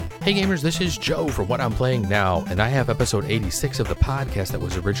Hey gamers, this is Joe for What I'm Playing Now, and I have episode 86 of the podcast that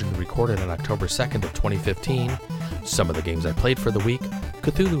was originally recorded on October 2nd of 2015. Some of the games I played for the week: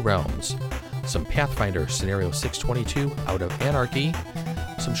 Cthulhu Realms, some Pathfinder Scenario 622 Out of Anarchy,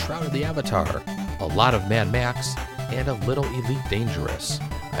 some Shroud of the Avatar, a lot of Mad Max, and a little Elite Dangerous.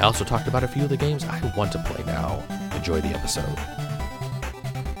 I also talked about a few of the games I want to play now. Enjoy the episode.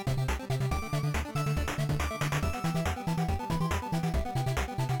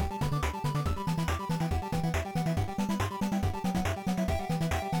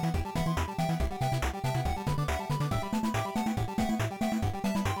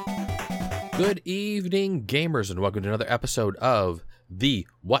 Good evening, gamers, and welcome to another episode of the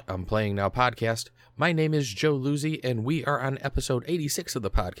What I'm Playing Now podcast. My name is Joe Luzzi, and we are on episode 86 of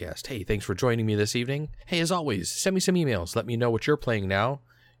the podcast. Hey, thanks for joining me this evening. Hey, as always, send me some emails. Let me know what you're playing now.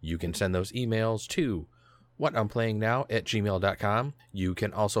 You can send those emails to whatimplayingnow@gmail.com. You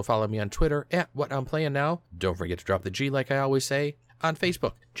can also follow me on Twitter @whatimplayingnow. Don't forget to drop the G like I always say. On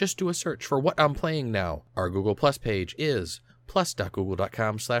Facebook, just do a search for What I'm Playing Now. Our Google Plus page is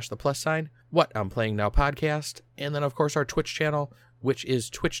plus.google.com/the+sign, What I'm Playing Now podcast. And then, of course, our Twitch channel, which is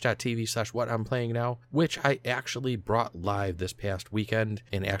twitch.tv/What I'm Playing Now, which I actually brought live this past weekend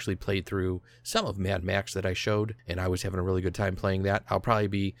and actually played through some of Mad Max that I showed, and I was having a really good time playing that. I'll probably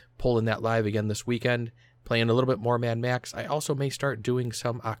be pulling that live again this weekend, playing a little bit more Mad Max. I also may start doing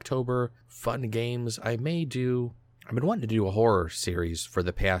some October fun games. I've been wanting to do a horror series for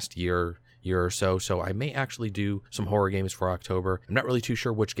the past year or so I may actually do some horror games for October. I'm not really too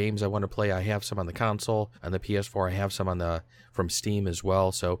sure which games I want to play. I have some on the console, on the PS4. I have some from Steam as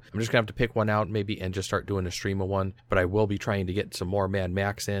well, so I'm just gonna have to pick one out maybe and just start doing a stream of one. But I will be trying to get some more Mad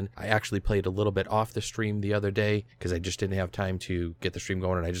Max in. I actually played a little bit off the stream the other day because I just didn't have time to get the stream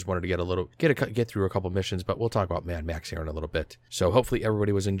going, and I just wanted to get through a couple missions. But we'll talk about Mad Max here in a little bit. So hopefully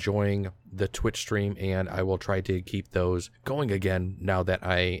everybody was enjoying the Twitch stream, and I will try to keep those going again now that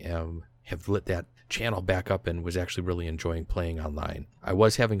I have lit that channel back up and was actually really enjoying playing online. I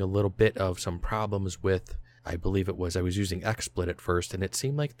was having a little bit of some problems with, I was using XSplit at first, and it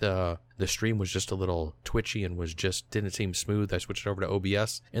seemed like the stream was just a little twitchy and didn't seem smooth. I switched over to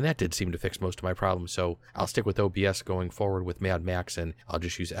OBS, and that did seem to fix most of my problems. So I'll stick with OBS going forward with Mad Max, and I'll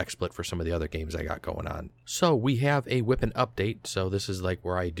just use XSplit for some of the other games I got going on. So we have a Whippin' update. So this is like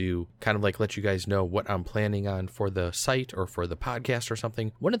where I do kind of like let you guys know what I'm planning on for the site or for the podcast or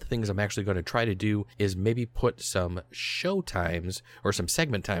something. One of the things I'm actually going to try to do is maybe put some show times or some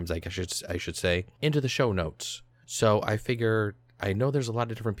segment times, I should say, into the show notes. So I know there's a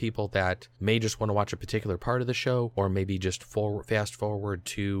lot of different people that may just want to watch a particular part of the show, or maybe just fast forward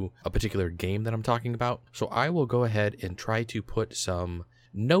to a particular game that I'm talking about. So I will go ahead and try to put some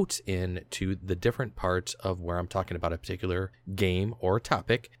notes in to the different parts of where I'm talking about a particular game or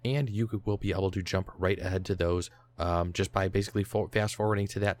topic, and you will be able to jump right ahead to those just by basically fast forwarding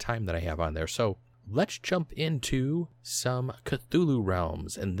to that time that I have on there. So let's jump into some Cthulhu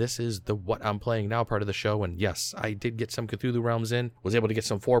Realms, and this is the What I'm Playing Now part of the show. And yes, I did get some Cthulhu Realms in, was able to get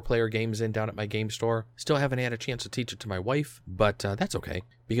some 4-player games in down at my game store. Still haven't had a chance to teach it to my wife, but that's okay,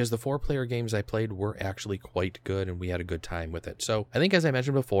 because the 4-player games I played were actually quite good, and we had a good time with it. So I think, as I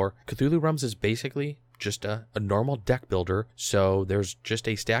mentioned before, Cthulhu Realms is basically just a normal deck builder. So there's just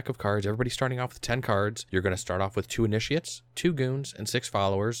a stack of cards. Everybody's starting off with 10 cards. You're going to start off with 2 initiates, 2 goons, and 6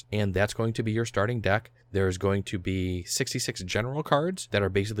 followers, and that's going to be your starting deck. There's going to be 66 general cards that are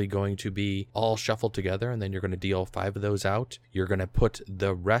basically going to be all shuffled together, and then you're going to deal 5 of those out. You're going to put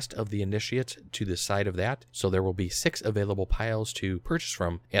the rest of the initiates to the side of that, so there will be 6 available piles to purchase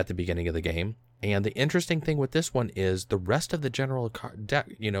from at the beginning of the game. And the interesting thing with this one is the rest of the general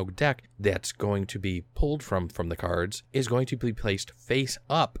deck that's going to be pulled from the cards is going to be placed face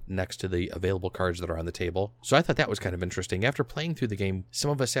up next to the available cards that are on the table. So I thought that was kind of interesting. After playing through the game,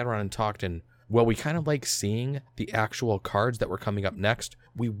 some of us sat around and talked, and well, we kind of like seeing the actual cards that were coming up next.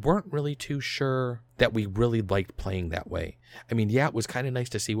 We weren't really too sure that we really liked playing that way. I mean, yeah, it was kind of nice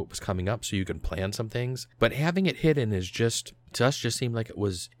to see what was coming up so you can plan some things, but having it hidden is just, to us, just seemed like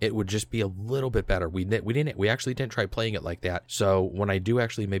it would just be a little bit better. We actually didn't try playing it like that. So when I do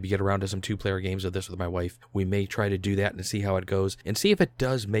actually maybe get around to some 2-player games of this with my wife, we may try to do that and see how it goes and see if it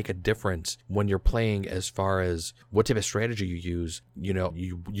does make a difference when you're playing, as far as what type of strategy you use.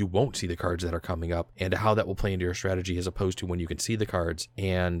 You won't see the cards that are coming up, and how that will play into your strategy, as opposed to when you can see the cards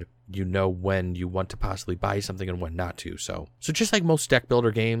and you know when you want to possibly buy something and when not to. So just like most deck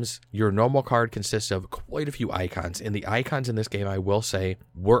builder games, your normal card consists of quite a few icons, and the icons in this game, I will say,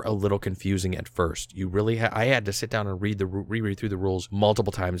 were a little confusing at first. I had to sit down and reread through the rules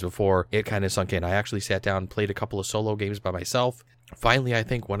multiple times before it kind of sunk in. I actually sat down, played a couple of solo games by myself, Finally, I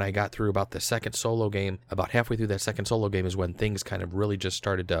think when I got through about the second solo game, about halfway through that second solo game is when things kind of really just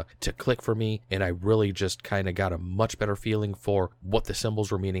started to click for me, and I really just kind of got a much better feeling for what the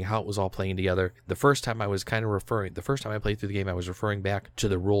symbols were meaning, how it was all playing together. The first time I played through the game, I was referring back to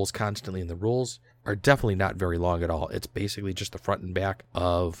the rules constantly, and the rules are definitely not very long at all. It's basically just the front and back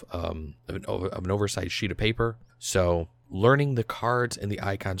of an oversized sheet of paper. So learning the cards and the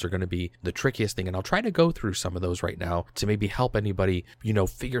icons are going to be the trickiest thing, and I'll try to go through some of those right now to maybe help anybody,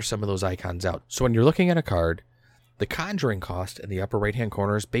 figure some of those icons out. So when you're looking at a card, the conjuring cost in the upper right-hand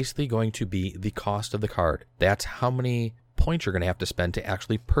corner is basically going to be the cost of the card. That's how many points you're going to have to spend to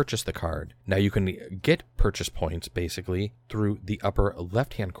actually purchase the card. Now you can get purchase points basically through the upper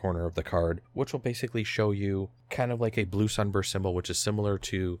left-hand corner of the card, which will basically show you kind of like a blue sunburst symbol, which is similar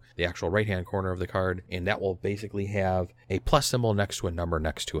to the actual right-hand corner of the card, and that will basically have a plus symbol next to a number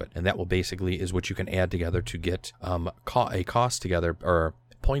next to it, and that will basically is what you can add together to get a cost together, or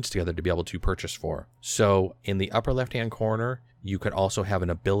points together, to be able to purchase for. So in the upper left-hand corner, you could also have an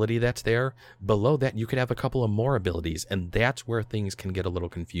ability that's there. Below that, you could have a couple of more abilities, and that's where things can get a little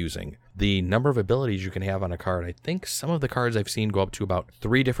confusing. The number of abilities you can have on a card, I think some of the cards I've seen go up to about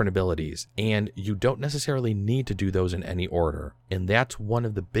 3 different abilities, and you don't necessarily need to do those in any order. And that's one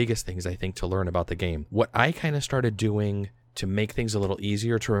of the biggest things I think to learn about the game. What I kind of started doing to make things a little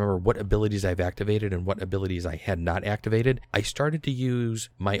easier to remember what abilities I've activated and what abilities I had not activated, I started to use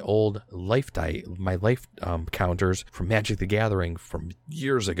my old life counters from Magic the Gathering from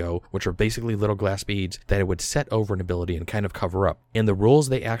years ago, which are basically little glass beads that I would set over an ability and kind of cover up. In the rules,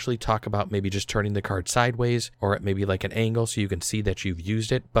 they actually talk about maybe just turning the card sideways or at maybe like an angle so you can see that you've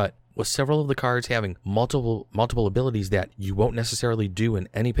used it, but with several of the cards having multiple abilities that you won't necessarily do in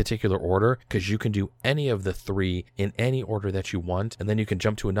any particular order, because you can do any of the 3 in any order that you want, and then you can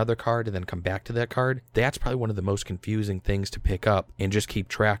jump to another card and then come back to that card. That's probably one of the most confusing things to pick up and just keep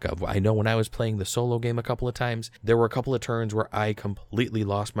track of. I know when I was playing the solo game a couple of times, there were a couple of turns where I completely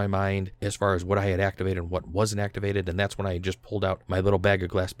lost my mind as far as what I had activated and what wasn't activated, and that's when I just pulled out my little bag of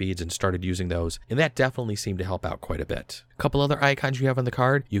glass beads and started using those, and that definitely seemed to help out quite a bit. A couple other icons you have on the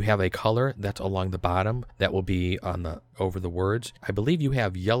card. You have a color that's along the bottom that will be on over the words. I believe you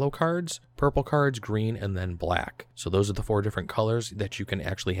have yellow cards, purple cards, green, and then black. So those are the 4 different colors that you can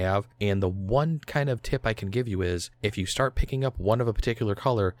actually have. And the one kind of tip I can give you is if you start picking up one of a particular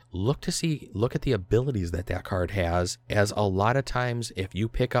color, look at the abilities that card has, as a lot of times if you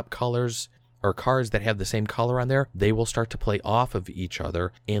pick up colors or cards that have the same color on there, they will start to play off of each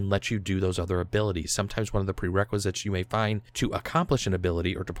other and let you do those other abilities. Sometimes one of the prerequisites you may find to accomplish an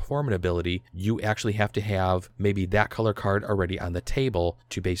ability or to perform an ability, you actually have to have maybe that color card already on the table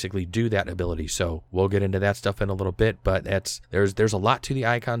to basically do that ability. So we'll get into that stuff in a little bit, but there's a lot to the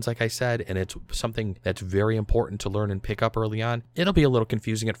icons, like I said, and it's something that's very important to learn and pick up early on. It'll be a little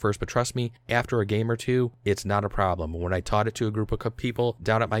confusing at first, but trust me, after a game or two, it's not a problem. When I taught it to a group of people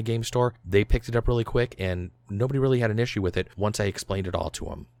down at my game store, they picked it up really quick, and nobody really had an issue with it once I explained it all to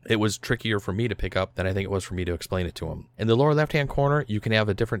them. It was trickier for me to pick up than I think it was for me to explain it to them. In the lower left-hand corner, you can have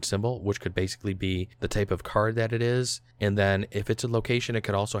a different symbol, which could basically be the type of card that it is. And then if it's a location, it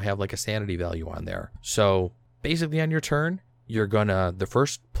could also have like a sanity value on there. So basically on your turn, the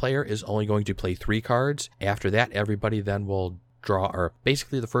first player is only going to play 3 cards. After that, everybody then will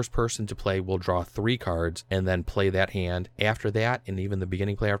basically the first person to play will draw 3 cards and then play that hand. After that, and even the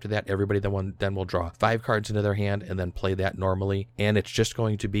beginning player after that, everybody then will draw 5 cards into their hand and then play that normally. And it's just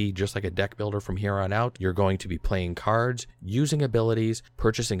going to be just like a deck builder from here on out. You're going to be playing cards, using abilities,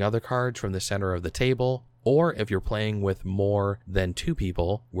 purchasing other cards from the center of the table. Or if you're playing with more than 2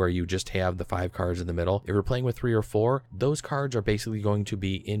 people, where you just have the 5 cards in the middle, if you're playing with 3 or 4, those cards are basically going to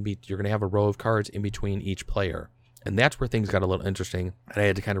be you're going to have a row of cards in between each player. And that's where things got a little interesting, and I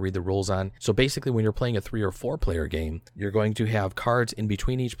had to kind of read the rules on. So basically, when you're playing a 3 or 4 player game, you're going to have cards in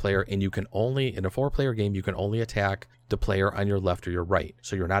between each player, and in a 4 player game, you can only attack the player on your left or your right.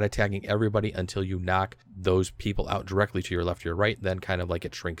 So you're not attacking everybody until you knock those people out directly to your left or your right. Then kind of like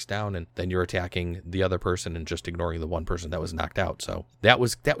it shrinks down, and then you're attacking the other person and just ignoring the one person that was knocked out. So that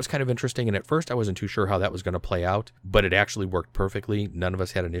was kind of interesting. And at first I wasn't too sure how that was going to play out, but it actually worked perfectly. None of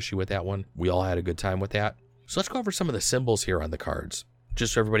us had an issue with that one. We all had a good time with that. So let's go over some of the symbols here on the cards,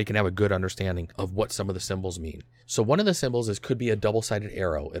 just so everybody can have a good understanding of what some of the symbols mean. So one of the symbols could be a double-sided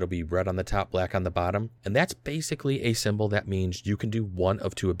arrow. It'll be red on the top, black on the bottom. And that's basically a symbol that means you can do one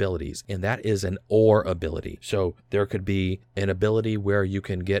of 2 abilities. And that is an or ability. So there could be an ability where you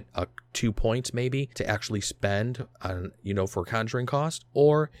can get 2 points maybe to actually spend on, for conjuring cost.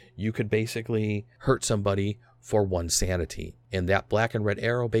 Or you could basically hurt somebody for 1 sanity. And that black and red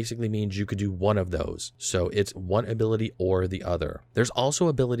arrow basically means you could do one of those. So it's one ability or the other. There's also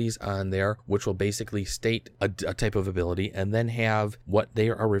abilities on there which will basically state a type of ability and then have what they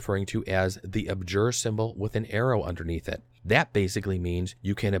are referring to as the abjure symbol with an arrow underneath it. That basically means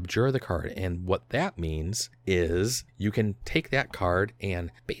you can abjure the card, and what that means is you can take that card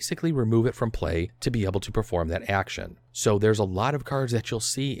and basically remove it from play to be able to perform that action. So there's a lot of cards that you'll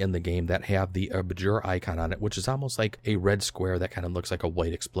see in the game that have the abjure icon on it, which is almost like a red square that kind of looks like a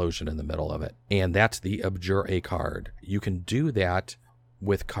white explosion in the middle of it. And that's the abjure a card. You can do that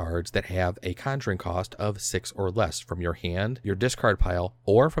with cards that have a conjuring cost of 6 or less from your hand, your discard pile,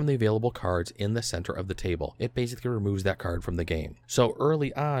 or from the available cards in the center of the table. It basically removes that card from the game. So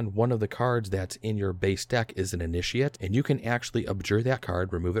early on, one of the cards that's in your base deck is an initiate, and you can actually abjure that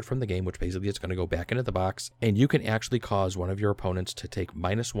card, remove it from the game, which basically it's going to go back into the box, and you can actually cause one of your opponents to take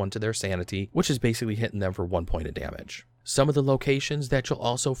 -1 to their sanity, which is basically hitting them for 1 point of damage. Some of the locations that you'll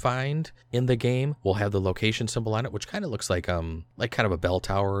also find in the game will have the location symbol on it, which kind of looks like kind of a bell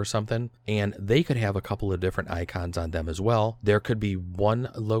tower or something. And they could have a couple of different icons on them as well. There could be one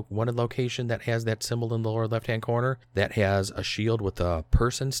location that has that symbol in the lower left-hand corner that has a shield with a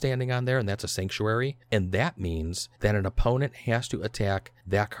person standing on there, and that's a sanctuary. And that means that an opponent has to attack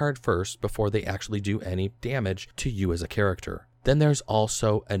that card first before they actually do any damage to you as a character. Then there's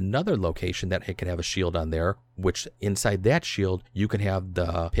also another location that can have a shield on there, which inside that shield, you can have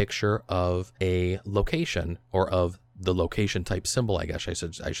the picture of a location or of the location type symbol, I guess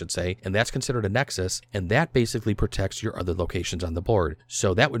I should say, and that's considered a nexus, and that basically protects your other locations on the board.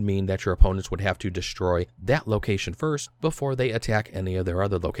 So that would mean that your opponents would have to destroy that location first before they attack any of their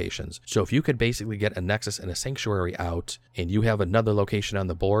other locations. So if you could basically get a nexus and a sanctuary out, and you have another location on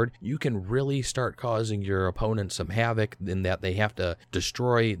the board, you can really start causing your opponent some havoc in that they have to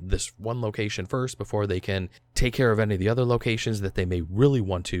destroy this one location first before they can take care of any of the other locations that they may really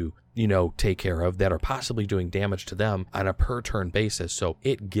want to take care of that are possibly doing damage to them on a per turn basis. So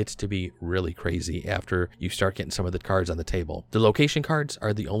it gets to be really crazy after you start getting some of the cards on the table. The location cards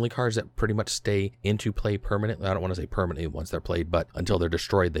are the only cards that pretty much stay into play permanently. I don't want to say permanently once they're played, but until they're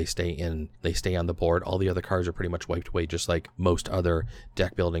destroyed, they stay on the board. All the other cards are pretty much wiped away, just like most other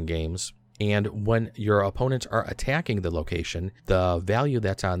deck building games. And when your opponents are attacking the location, the value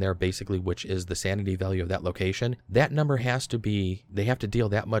that's on there, basically, which is the sanity value of that location, that number has to be, they have to deal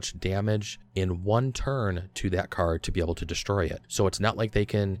that much damage in 1 turn to that card to be able to destroy it. So it's not like they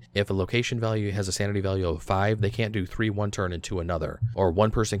can, if a location value has a sanity value of 5, they can't do 3 1 turn and 2 another. Or one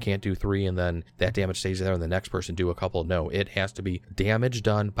person can't do 3 and then that damage stays there and the next person do a couple. No, it has to be damage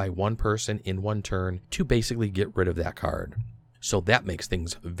done by one person in 1 turn to basically get rid of that card. So that makes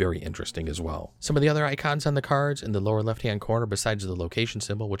things very interesting as well. Some of the other icons on the cards in the lower left-hand corner, besides the location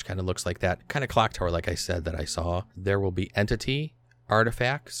symbol, which kind of looks like that kind of clock tower, like I said, that I saw, there will be entity,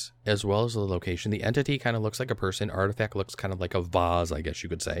 artifacts, as well as the location. The entity kind of looks like a person. Artifact looks kind of like a vase, I guess you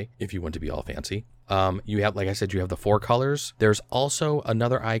could say, if you want to be all fancy. You have, like I said, you have the 4 colors. There's also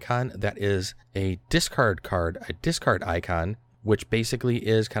another icon that is a discard card, a discard icon, which basically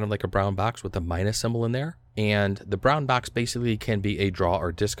is kind of like a brown box with a minus symbol in there. And the brown box basically can be a draw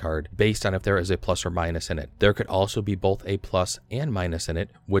or discard based on if there is a plus or minus in it. There could also be both a plus and minus in it,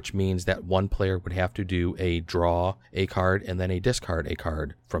 which means that one player would have to do a draw a card and then a discard a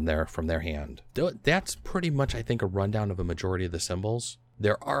card from their hand. That's pretty much, I think, a rundown of a majority of the symbols.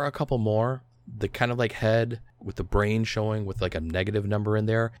 There are a couple more. The kind of like head with the brain showing with like a negative number in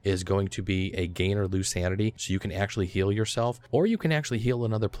there is going to be a gain or lose sanity, so you can actually heal yourself, or you can actually heal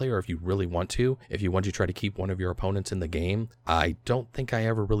another player if you really want to, if you want to try to keep one of your opponents in the game. I don't think I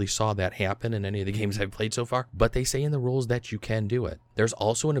ever really saw that happen in any of the games I've played so far, but they say in the rules that you can do it. There's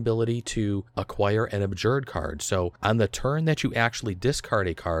also an ability to acquire an abjured card. So on the turn that you actually discard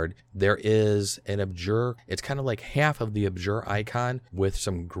a card, there is an abjure. It's kind of like half of the abjure icon with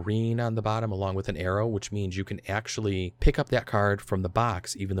some green on the bottom along with an arrow, which means you can actually pick up that card from the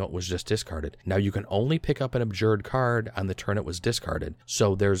box even though it was just discarded. Now you can only pick up an abjured card on the turn it was discarded.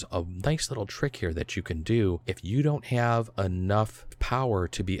 So there's a nice little trick here that you can do if you don't have enough power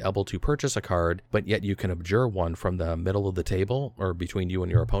to be able to purchase a card, but yet you can abjure one from the middle of the table or between you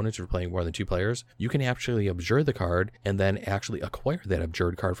and your opponents if you're playing more than 2 players. You can actually abjure the card and then actually acquire that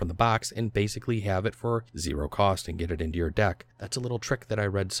abjured card from the box and basically have it for 0 cost and get it into your deck. That's a little trick that I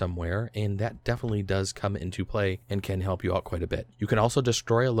read somewhere, and that definitely does come into play and can help you out quite a bit. You can also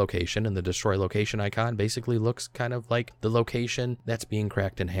destroy a location, and the destroy location icon basically looks kind of like the location that's being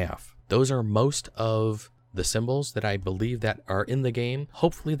cracked in half. Those are most of the symbols that I believe that are in the game.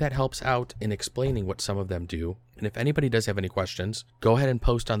 Hopefully that helps out in explaining what some of them do. And if anybody does have any questions, go ahead and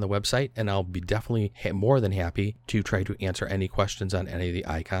post on the website, and I'll be definitely more than happy to try to answer any questions on any of the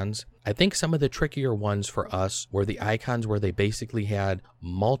icons. I think some of the trickier ones for us were the icons where they basically had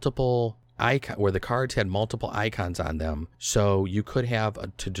multiple where the cards had multiple icons on them. So you could have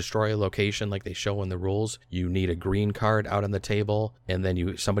to destroy a location like they show in the rules, you need a green card out on the table, and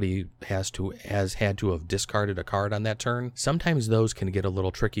then somebody has had to have discarded a card on that turn. Sometimes those can get a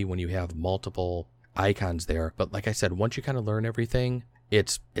little tricky when you have multiple icons there, but like I said, once you kind of learn everything,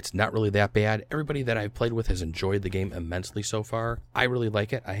 it's not really that bad. Everybody that I've played with has enjoyed the game immensely so far. I really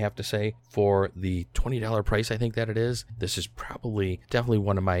like it, I have to say. For the $20 price I think that it is, this is definitely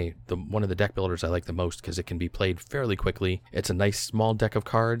one of the deck builders I like the most, because it can be played fairly quickly. It's a nice small deck of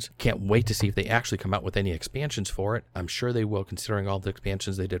cards. Can't wait to see if they actually come out with any expansions for it. I'm sure they will, considering all the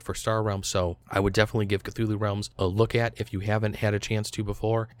expansions they did for Star Realms, so I would definitely give Cthulhu Realms a look at if you haven't had a chance to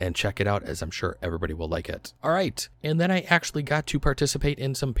before, and check it out, as I'm sure everybody will like it. Alright, and then I actually got to participate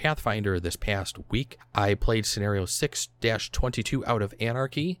in some Pathfinder this past week. I played scenario 6-22 out of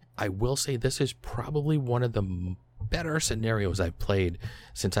Anarchy. I will say this is probably one of the better scenarios I've played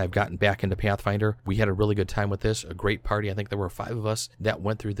since I've gotten back into Pathfinder. We had a really good time with this, a great party. I think there were 5 of us that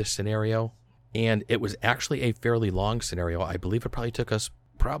went through this scenario, and it was actually a fairly long scenario. I believe it probably took us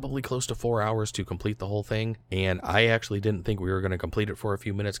close to 4 hours to complete the whole thing, and I actually didn't think we were going to complete it for a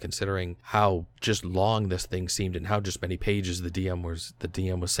few minutes, considering how just long this thing seemed and how just many pages the DM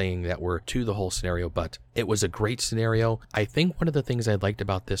was saying that were to the whole scenario. But it was a great scenario. I think one of the things I liked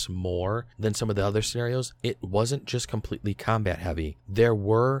about this more than some of the other scenarios, it wasn't just completely combat heavy. There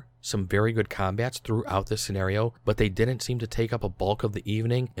were some very good combats throughout this scenario, but they didn't seem to take up a bulk of the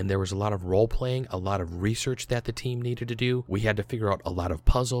evening, and there was a lot of role playing, a lot of research that the team needed to do. We had to figure out a lot of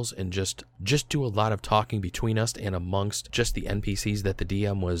puzzles and just do a lot of talking between us and amongst just the NPCs that the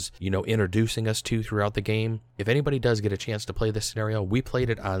DM was, introducing us to throughout the game. If anybody does get a chance to play this scenario, we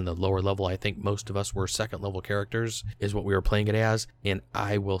played it on the lower level. I think most of us were second level characters is what we were playing it as, and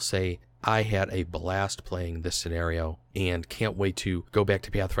I will say I had a blast playing this scenario, and can't wait to go back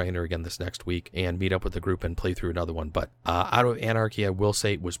to Pathfinder again this next week and meet up with the group and play through another one. But Out of Anarchy, I will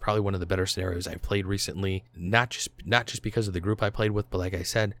say, was probably one of the better scenarios I've played recently. Not just because of the group I played with, but like I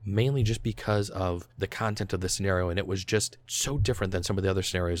said, mainly just because of the content of the scenario, and it was just so different than some of the other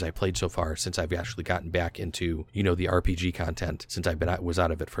scenarios I played so far since I've actually gotten back into, the RPG content, since I was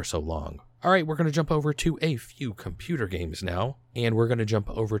out of it for so long. All right, we're going to jump over to a few computer games now, and we're going to jump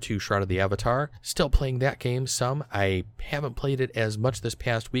over to Shroud of the Avatar. Still playing that game some. I haven't played it as much this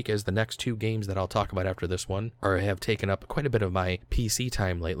past week as the next 2 games that I'll talk about after this one, or have taken up quite a bit of my PC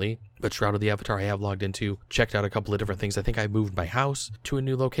time lately. But Shroud of the Avatar I have logged into, checked out a couple of different things. I think I moved my house to a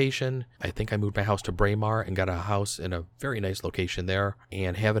new location. I think I moved my house to Braemar and got a house in a very nice location there,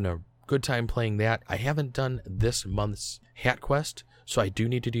 and having a good time playing that. I haven't done this month's Hat Quest, so I do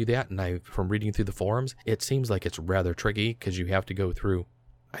need to do that, and from reading through the forums, it seems like it's rather tricky, because you have to go through,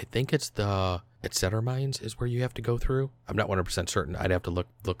 I think it's the Etc. Mines is where you have to go through. I'm not 100% certain. I'd have to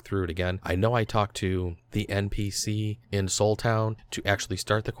look through it again. I know I talked to the NPC in Soul Town to actually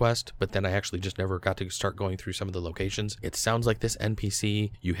start the quest, but then I actually just never got to start going through some of the locations. It sounds like this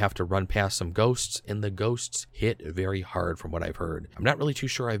NPC, you have to run past some ghosts, and the ghosts hit very hard from what I've heard. I'm not really too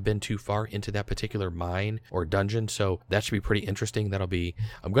sure I've been too far into that particular mine or dungeon, so that should be pretty interesting.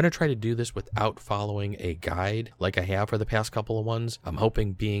 I'm going to try to do this without following a guide like I have for the past couple of ones. I'm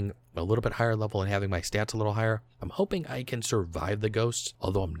hoping, being a little bit higher level and having my stats a little higher, I'm hoping I can survive the ghosts,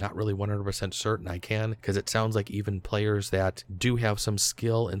 although I'm not really 100% certain I can, because it sounds like even players that do have some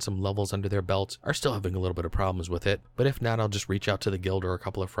skill and some levels under their belts are still having a little bit of problems with it. But if not, I'll just reach out to the guild or a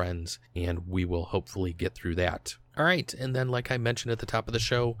couple of friends, and we will hopefully get through that. All right, and then like I mentioned at the top of the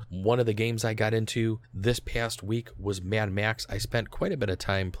show, one of the games I got into this past week was Mad Max. I spent quite a bit of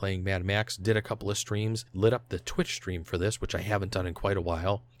time playing Mad Max, did a couple of streams, lit up the Twitch stream for this, which I haven't done in quite a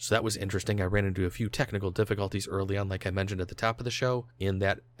while. So that was interesting. I ran into a few technical difficulties early on, like I mentioned at the top of the show, in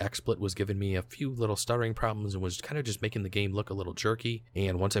that XSplit was giving me a few little stuttering problems and was kind of just making the game look a little jerky.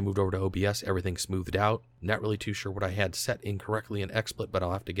 And once I moved over to OBS, everything smoothed out. Not really too sure what I had set incorrectly in XSplit, but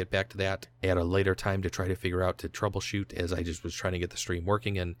I'll have to get back to that at a later time to try to figure out to troubleshoot, as I just was trying to get the stream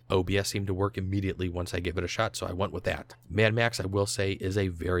working, and OBS seemed to work immediately once I gave it a shot, so I went with that. Mad Max, I will say, is a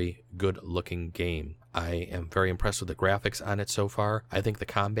very good looking game. I am very impressed with the graphics on it so far. I think the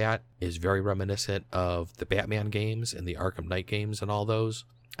combat is very reminiscent of the Batman games and the Arkham Knight games and all those.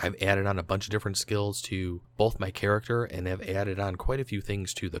 I've added on a bunch of different skills to both my character, and have added on quite a few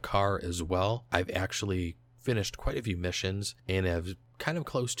things to the car as well. I've actually finished quite a few missions and have kind of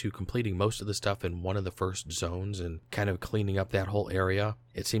close to completing most of the stuff in one of the first zones and kind of cleaning up that whole area.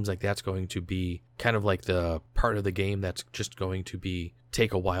 It seems like that's going to be kind of like the part of the game that's just going to be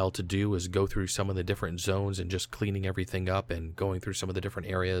take a while to do, is go through some of the different zones and just cleaning everything up and going through some of the different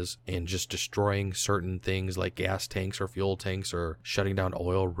areas and just destroying certain things like gas tanks or fuel tanks or shutting down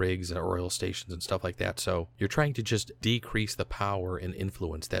oil rigs or oil stations and stuff like that. So you're trying to just decrease the power and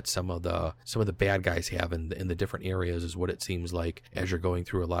influence that some of the bad guys have in the different areas, is what it seems like as you're going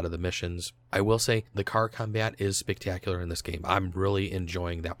through a lot of the missions. I will say the car combat is spectacular in this game. I'm really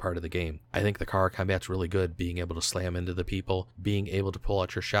enjoying that part of the game. I think the car combat's really good, being able to slam into the people, being able to pull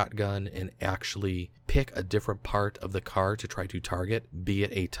out your shotgun and actually pick a different part of the car to try to target, be it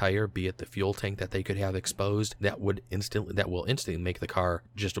a tire, be it the fuel tank that they could have exposed that will instantly make the car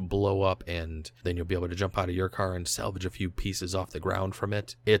just blow up, and then you'll be able to jump out of your car and salvage a few pieces off the ground from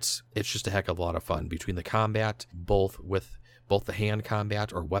it. It's just a heck of a lot of fun between the combat, both the hand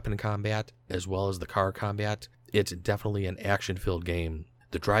combat or weapon combat as well as the car combat. It's definitely an action-filled game.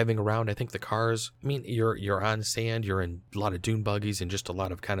 The driving around, I think the cars, I mean, you're on sand, you're in a lot of dune buggies and just a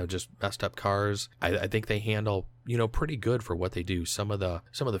lot of kind of just messed up cars. I think they handle, pretty good for what they do. Some of the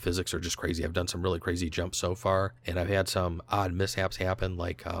physics are just crazy. I've done some really crazy jumps so far, and I've had some odd mishaps happen,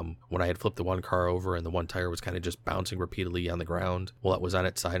 like when I had flipped the one car over and the one tire was kind of just bouncing repeatedly on the ground while it was on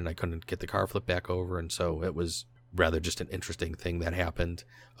its side, and I couldn't get the car flipped back over, and so it was rather just an interesting thing that happened.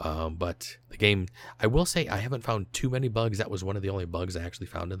 But the game, I will say I haven't found too many bugs. That was one of the only bugs I actually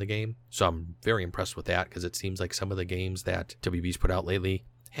found in the game. So I'm very impressed with that, because it seems like some of the games that WB's put out lately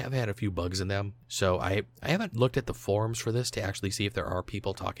have had a few bugs in them. So I haven't looked at the forums for this to actually see if there are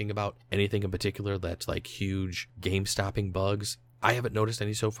people talking about anything in particular that's like huge game-stopping bugs. I haven't noticed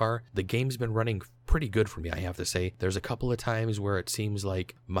any so far. The game's been running pretty good for me, I have to say. There's a couple of times where it seems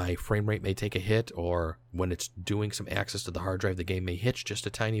like my frame rate may take a hit, or when it's doing some access to the hard drive, the game may hitch just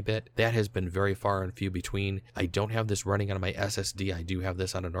a tiny bit. That has been very far and few between. I don't have this running on my SSD. I do have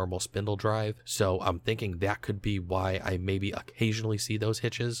this on a normal spindle drive. So I'm thinking that could be why I maybe occasionally see those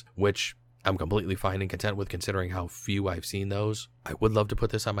hitches, which I'm completely fine and content with, considering how few I've seen those. I would love to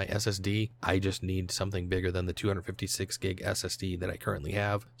put this on my SSD. I just need something bigger than the 256 gig SSD that I currently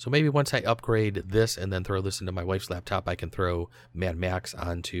have. So maybe once I upgrade this and then throw this into my wife's laptop, I can throw Mad Max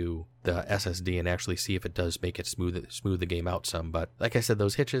onto the SSD and actually see if it does make it smooth the game out some. But like I said,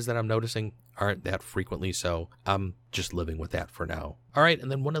 those hitches that I'm noticing aren't that frequently, so I'm just living with that for now. All right,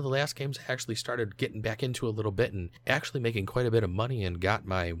 and then one of the last games I actually started getting back into a little bit and actually making quite a bit of money and got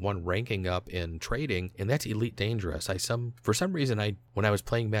my one ranking up in trading, and that's Elite Dangerous. For some reason, when I was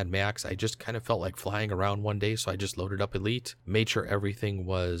playing Mad Max, I just kind of felt like flying around one day, so I just loaded up Elite, made sure everything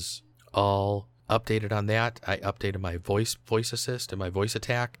was all updated on that. I updated my voice assist and my voice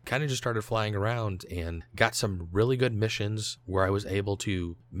attack, kind of just started flying around and got some really good missions where I was able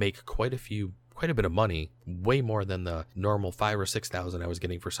to make quite a bit of money, way more than the normal 5,000 or 6,000 I was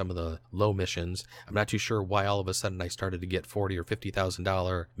getting for some of the low missions. I'm not too sure why all of a sudden I started to get $40,000 or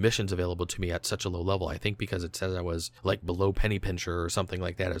 $50,000 missions available to me at such a low level. I think because it says I was like below penny pincher or something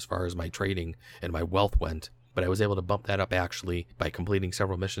like that as far as my trading and my wealth went. But I was able to bump that up actually by completing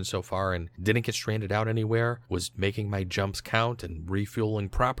several missions so far and didn't get stranded out anywhere, was making my jumps count and refueling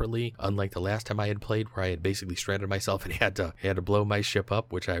properly, unlike the last time I had played where I had basically stranded myself and had to blow my ship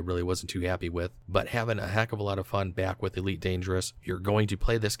up, which I really wasn't too happy with. But having a heck of a lot of fun back with Elite Dangerous. You're going to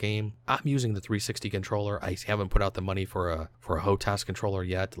play this game. I'm using the 360 controller. I haven't put out the money for a HOTAS controller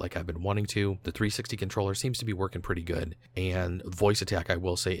yet like I've been wanting to. The 360 controller seems to be working pretty good, and voice attack, I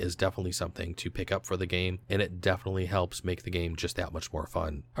will say, is definitely something to pick up for the game, and it definitely helps make the game just that much more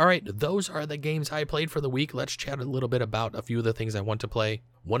fun. All right, those are the games I played for the week. Let's chat a little bit about a few of the things I want to play.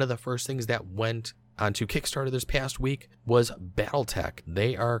 One of the first things that went onto Kickstarter this past week was BattleTech.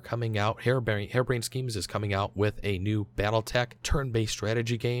 They are coming out, Harebrained Schemes is coming out with a new BattleTech turn-based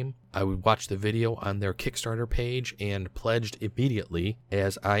strategy game. I would watch the video on their Kickstarter page and pledged immediately,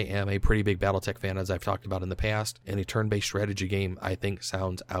 as I am a pretty big BattleTech fan, as I've talked about in the past, and a turn-based strategy game I think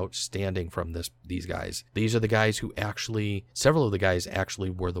sounds outstanding from these guys. These are the guys who several of the guys actually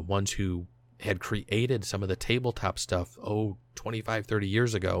were the ones who had created some of the tabletop stuff 25, 30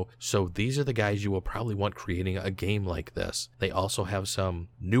 years ago. So these are the guys you will probably want creating a game like this. They also have some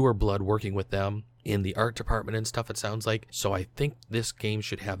newer blood working with them in the art department and stuff, it sounds like. So I think this game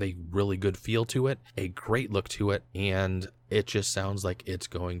should have a really good feel to it, a great look to it, and It just sounds like it's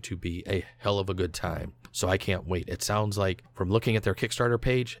going to be a hell of a good time. So I can't wait. It sounds like, from looking at their Kickstarter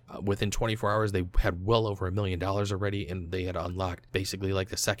page, within 24 hours, they had well over $1 million already, and they had unlocked basically like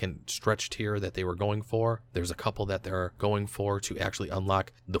the second stretch tier that they were going for. There's a couple that they're going for to actually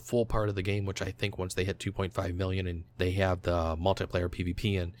unlock the full part of the game, which I think once they hit 2.5 million and they have the multiplayer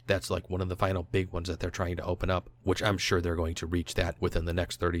PvP in, that's like one of the final big ones that they're trying to open up, which I'm sure they're going to reach that within the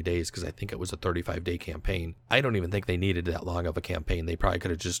next 30 days, because I think it was a 35-day campaign. I don't even think they needed that long of a campaign. They probably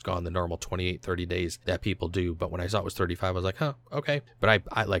could have just gone the normal 28, 30 days that people do. But when I saw it was 35, I was like, huh, okay. But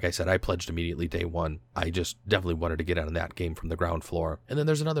I like I said, I pledged immediately day one. I just definitely wanted to get on that game from the ground floor. And then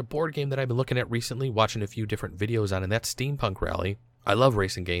there's another board game that I've been looking at recently, watching a few different videos on, and that's Steampunk Rally. I love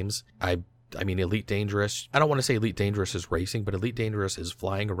racing games. I mean, Elite Dangerous. I don't want to say Elite Dangerous is racing, but Elite Dangerous is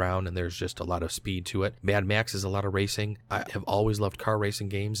flying around and there's just a lot of speed to it. Mad Max is a lot of racing. I have always loved car racing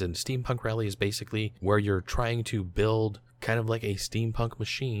games, and Steampunk Rally is basically where you're trying to build kind of like a steampunk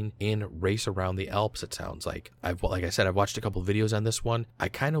machine and race around the Alps, it sounds like. Like I said, I've watched a couple videos on this one. I'm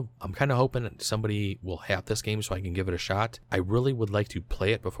kind of hoping somebody will have this game so I can give it a shot. I really would like to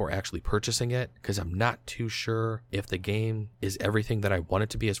play it before actually purchasing it, because I'm not too sure if the game is everything that I want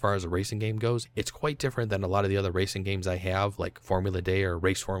it to be as far as a racing game goes. It's quite different than a lot of the other racing games I have, like Formula Day or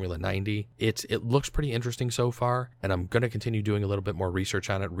Race Formula 90. It looks pretty interesting so far, and I'm going to continue doing a little bit more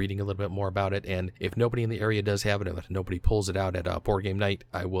research on it, reading a little bit more about it, and if nobody in the area does have it, if nobody pulls it out at a board game night,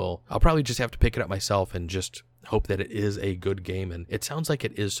 I'll probably just have to pick it up myself and just hope that it is a good game, and it sounds like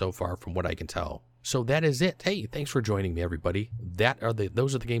it is so far from what I can tell. So that is it. Hey, thanks for joining me, everybody.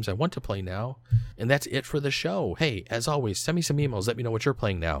 Those are the games I want to play now, and that's it for the show. Hey, as always, send me some emails. Let me know what you're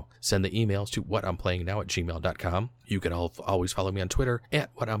playing now. Send the emails to whatimplayingnow@gmail.com. You can always follow me on Twitter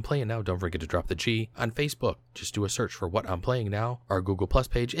at whatimplayingnow. Don't forget to drop the G. On Facebook, just do a search for What I'm Playing Now. Our Google Plus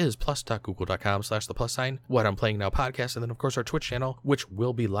page is plus.google.com/the+sign What I'm Playing Now podcast. And then, of course, our Twitch channel, which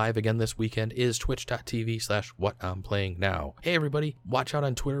will be live again this weekend, is twitch.tv/What I'm Playing Now. Hey, everybody, watch out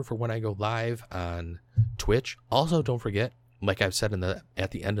on Twitter for when I go live on Twitch. Also, don't forget, like I've said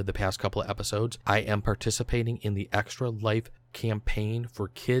at the end of the past couple of episodes, I am participating in the Extra Life campaign for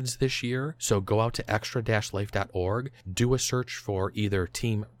kids this year. So go out to extra-life.org, do a search for either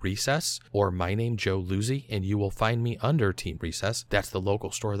Team Recess or my name, Joe Luzzi, and you will find me under Team Recess. That's the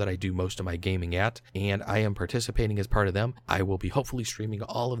local store that I do most of my gaming at, and I am participating as part of them. I will be hopefully streaming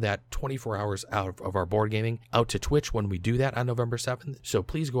all of that 24 hours out of our board gaming out to Twitch when we do that on November 7th. So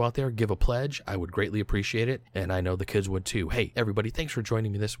please go out there, give a pledge. I would greatly appreciate it, and I know the kids would too. Hey, everybody, thanks for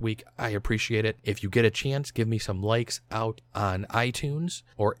joining me this week. I appreciate it. If you get a chance, give me some likes out on iTunes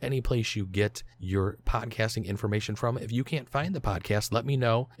or any place you get your podcasting information from. If you can't find the podcast, let me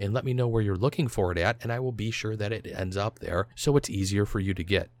know, and let me know where you're looking for it at, and I will be sure that it ends up there so it's easier for you to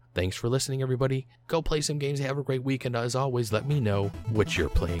get. Thanks for listening, everybody. Go play some games. Have a great week, and as always, let me know what you're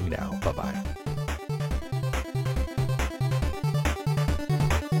playing now. Bye-bye.